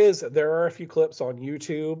 There are a few clips on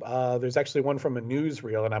YouTube. There's actually one from a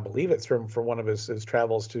newsreel, and I believe it's from one of his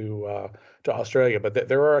travels to Australia. But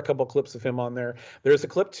there are a couple clips of him on there. There's a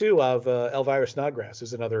clip too of Elvira Snodgrass,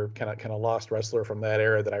 who's another kind of lost wrestler from that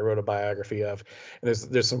era that I wrote a biography of. And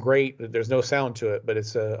there's some great. There's no sound to it, but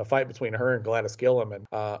it's a fight between her and Gladys Gillum, and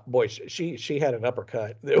boy, she had an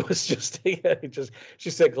uppercut. It was just she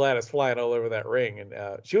said Gladys flying all over that ring,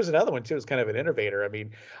 and she was another one too. Was kind of an innovator. I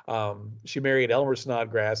mean, she married Elmer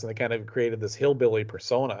Snodgrass, and they kind of created this hillbilly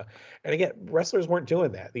persona. And again, wrestlers weren't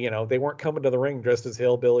doing that. They weren't coming to the ring dressed as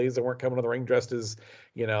hillbillies. They weren't coming to the ring dressed as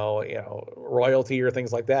royalty or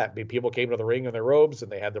things like that. People came to the ring in their robes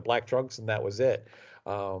and they had their black trunks, and that was it.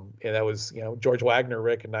 And that was, George Wagner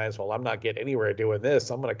recognized, well, I'm not getting anywhere doing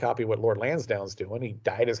this. I'm going to copy what Lord Lansdowne's doing. He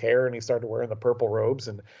dyed his hair and he started wearing the purple robes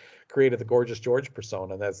and created the Gorgeous George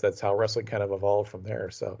persona. And that's how wrestling kind of evolved from there.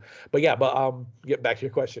 So, but get back to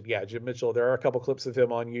your question. Yeah, Jim Mitchell, there are a couple clips of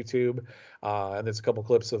him on YouTube, and there's a couple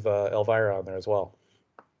clips of Elvira on there as well.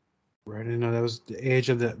 Right. That was the age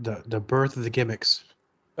of the birth of the gimmicks.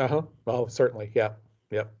 Uh-huh. Oh, certainly. Yeah.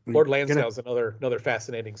 Yep. Lord Lansdowne's another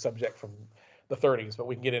fascinating subject from the 30s, but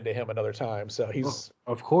we can get into him another time. So he's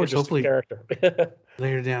of course, hopefully character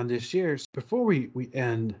later down this year. Before we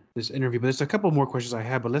end this interview, but there's a couple more questions I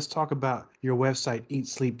have, but let's talk about your website, Eat,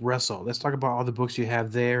 Sleep, Wrestle. Let's talk about all the books you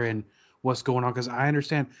have there and what's going on, because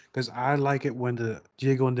I like it when the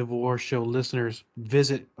Diego and DeVore show listeners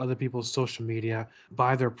visit other people's social media,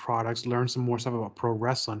 buy their products, learn some more stuff about pro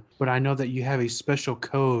wrestling. But I know that you have a special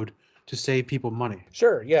code to save people money.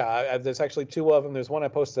 Sure, yeah. There's actually two of them. There's one I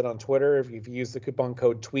posted on Twitter. If you use the coupon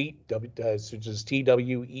code TWEET, which is TWEET,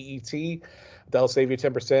 that'll save you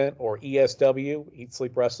 10%, or ESW, Eat,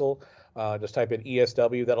 Sleep, Wrestle. Just type in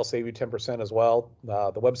ESW. That'll save you 10% as well.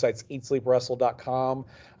 The website's eatsleepwrestle.com.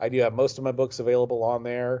 I do have most of my books available on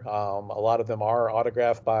there. A lot of them are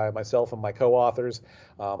autographed by myself and my co-authors.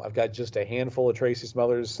 I've got just a handful of Tracy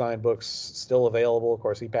Smothers signed books still available. Of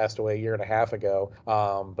course, he passed away a year and a half ago,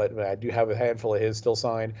 but I do have a handful of his still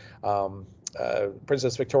signed.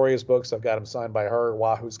 Princess Victoria's books, I've got them signed by her.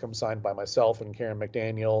 Wahoo's come signed by myself and Karen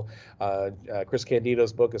McDaniel. Chris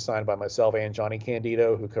Candido's book is signed by myself and Johnny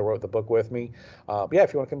Candido, who co-wrote the book with me. But yeah,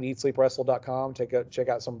 if you want to come to eatsleepwrestle.com, check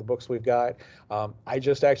out some of the books we've got. I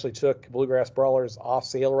just actually took Bluegrass Brawlers off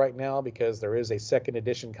sale right now because there is a second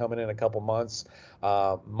edition coming in a couple months,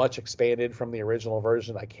 much expanded from the original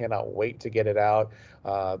version. I cannot wait to get it out.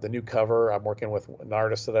 The new cover, I'm working with an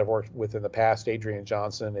artist that I've worked with in the past, Adrian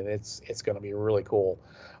Johnson, and it's going to be really cool.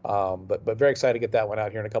 But very excited to get that one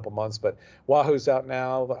out here in a couple months. But Wahoo's out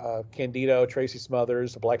now. Candido, Tracy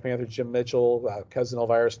Smothers, the Black Panther, Jim Mitchell, cousin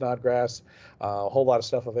Elvira Snodgrass, a whole lot of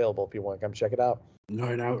stuff available if you want to come check it out. All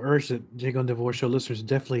right, I urge the Diego and DeVore show listeners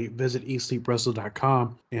definitely visit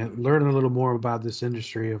eatsleepwrestle.com and learn a little more about this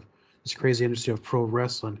crazy industry of pro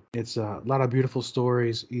wrestling. It's a lot of beautiful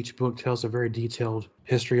stories. Each book tells a very detailed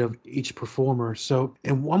history of each performer. So,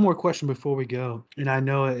 and one more question before we go, and I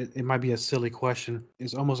know it might be a silly question.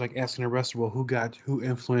 It's almost like asking a wrestler, well, who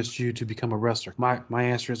influenced you to become a wrestler? My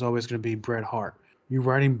answer is always going to be Bret Hart. You're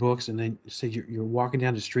writing books, and then say you're walking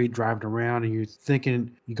down the street, driving around, and you're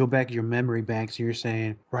thinking, you go back to your memory banks, and you're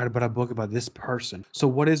saying, write about a book about this person. So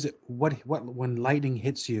what is it? What when lightning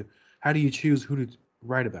hits you, how do you choose who to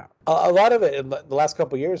write about? A lot of it in the last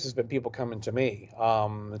couple of years has been people coming to me.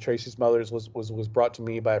 Tracy Smothers was brought to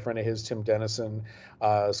me by a friend of his, Tim Dennison.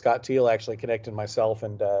 Scott Teal actually connected myself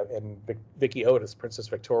and Vicky Otis, Princess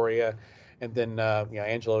Victoria, and then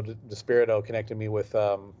Angelo Despirito connected me with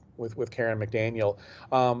Karen McDaniel.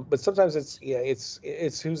 But sometimes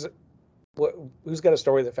it's who's got a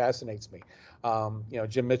story that fascinates me.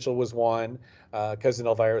 Jim Mitchell was one. Cousin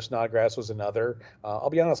Elvira Snodgrass was another. I'll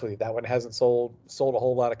be honest with you, that one hasn't sold a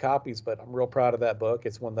whole lot of copies, but I'm real proud of that book.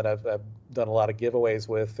 It's one that I've done a lot of giveaways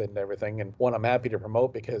with and everything, and one I'm happy to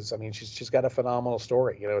promote because she's got a phenomenal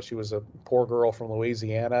story. She was a poor girl from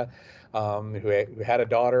Louisiana who had a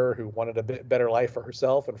daughter who wanted a bit better life for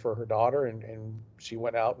herself and for her daughter, and she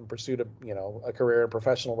went out and pursued a career in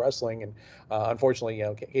professional wrestling, and unfortunately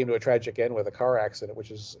came to a tragic end with a car accident,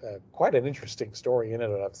 which is quite an interesting story in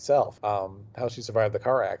and of itself. How she survived the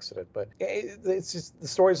car accident, but it's just the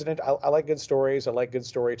stories. I like good stories. I like good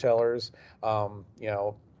storytellers.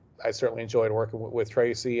 I certainly enjoyed working with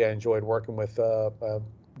Tracy. I enjoyed working with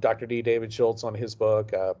Dr. D. David Schultz on his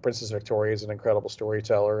book. Princess Victoria is an incredible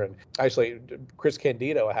storyteller. And actually, Chris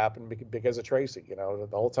Candido happened because of Tracy. You know,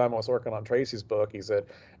 the whole time I was working on Tracy's book, he said,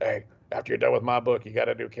 hey, after you're done with my book, you got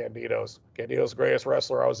to do Candido's. Candido's the greatest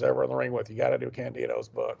wrestler I was ever in the ring with. You got to do Candido's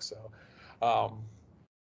book. So,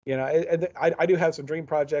 you know, I do have some dream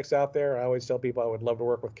projects out there. I always tell people I would love to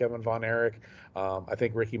work with Kevin Von Erich. I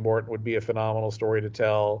think Ricky Morton would be a phenomenal story to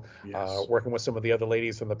tell. Yes. Working with some of the other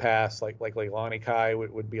ladies from the past, like Leilani Kai,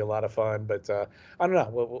 would be a lot of fun. But I don't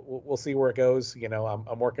know. We'll see where it goes. You know,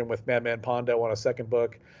 I'm working with Madman Pondo on a second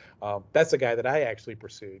book. That's a guy that I actually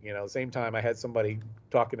pursued. You know, at the same time I had somebody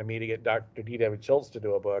talking to me to get Dr. D. David Schultz to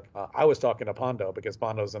do a book. I was talking to Pondo because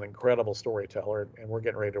Pondo's an incredible storyteller, and we're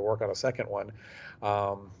getting ready to work on a second one.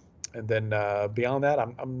 And then beyond that,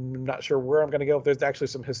 I'm not sure where I'm going to go. There's actually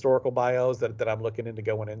some historical bios that I'm looking into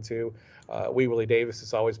going into. Wee Willie Davis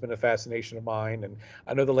has always been a fascination of mine. And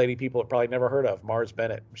I know the lady people have probably never heard of, Mars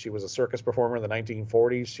Bennett. She was a circus performer in the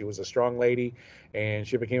 1940s. She was a strong lady, and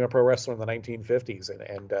she became a pro wrestler in the 1950s.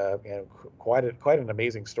 And you know, quite an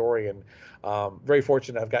amazing story. And very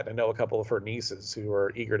fortunate I've gotten to know a couple of her nieces who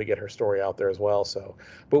are eager to get her story out there as well. So,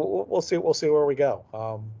 but we'll see where we go.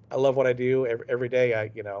 I love what I do every day.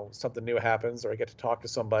 You know, something new happens, or I get to talk to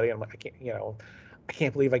somebody, and I'm like, I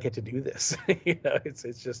can't believe I get to do this. You know,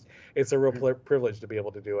 it's a real privilege to be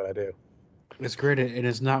able to do what I do. It's great, and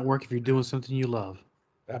it's not work if you're doing something you love.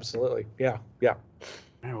 Absolutely, yeah.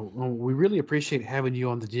 Well, we really appreciate having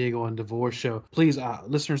you on the Diego and DeVore Show. Please,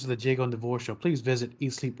 listeners of the Diego and DeVore Show, please visit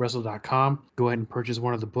eatsleepwrestle.com. Go ahead and purchase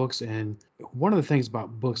one of the books. And one of the things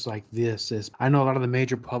about books like this is I know a lot of the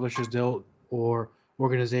major publishers or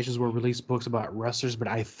organizations will release books about wrestlers, but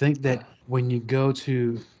I think that when you go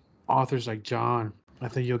to authors like John, I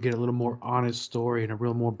think you'll get a little more honest story and a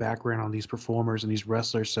real more background on these performers and these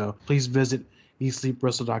wrestlers. So please visit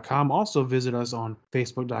eatsleepwrestle.com. Also visit us on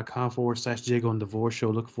facebook.com/Diego and DeVore Show.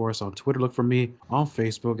 Look for us on Twitter. Look for me on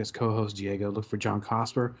Facebook as co-host Diego. Look for John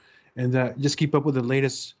Cosper. And just keep up with the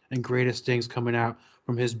latest and greatest things coming out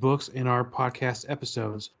from his books and our podcast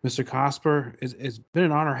episodes. Mr. Cosper, it's been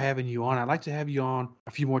an honor having you on. I'd like to have you on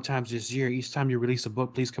a few more times this year. Each time you release a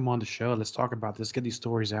book, please come on the show. Let's talk about this. Get these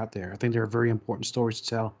stories out there. I think they're very important stories to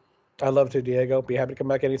tell. I'd love to, Diego. Be happy to come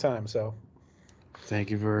back anytime. So, thank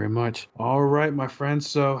you very much. All right, my friends.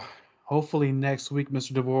 So hopefully next week,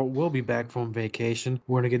 Mr. DeVore will be back from vacation.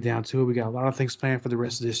 We're going to get down to it. We got a lot of things planned for the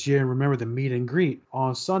rest of this year. And remember the meet and greet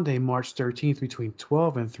on Sunday, March 13th between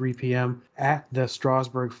 12 and 3 p.m. at the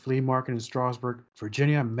Strasburg Flea Market in Strasburg,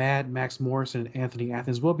 Virginia. Mad Max Morrison and Anthony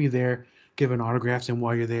Athens will be there giving autographs. And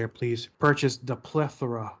while you're there, please purchase the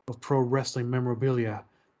plethora of pro wrestling memorabilia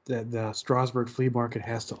that the Strasburg Flea Market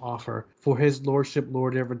has to offer. For his lordship,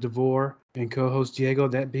 Lord Everett DeVore, and co-host Diego,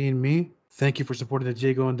 that being me, thank you for supporting the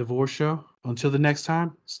Diego and DeVore Show. Until the next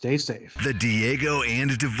time, stay safe. The Diego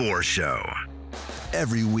and DeVore Show.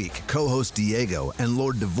 Every week, co-host Diego and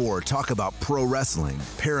Lord DeVore talk about pro wrestling,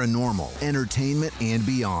 paranormal, entertainment, and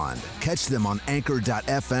beyond. Catch them on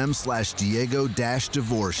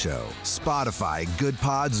anchor.fm/Diego-DeVore Show, Spotify, Good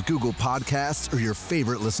Pods, Google Podcasts, or your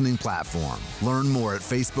favorite listening platform. Learn more at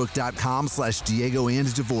facebook.com/Diego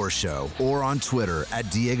and DeVore Show or on Twitter at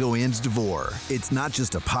Diego and DeVore. It's not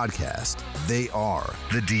just a podcast. They are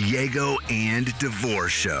the Diego and DeVore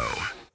Show.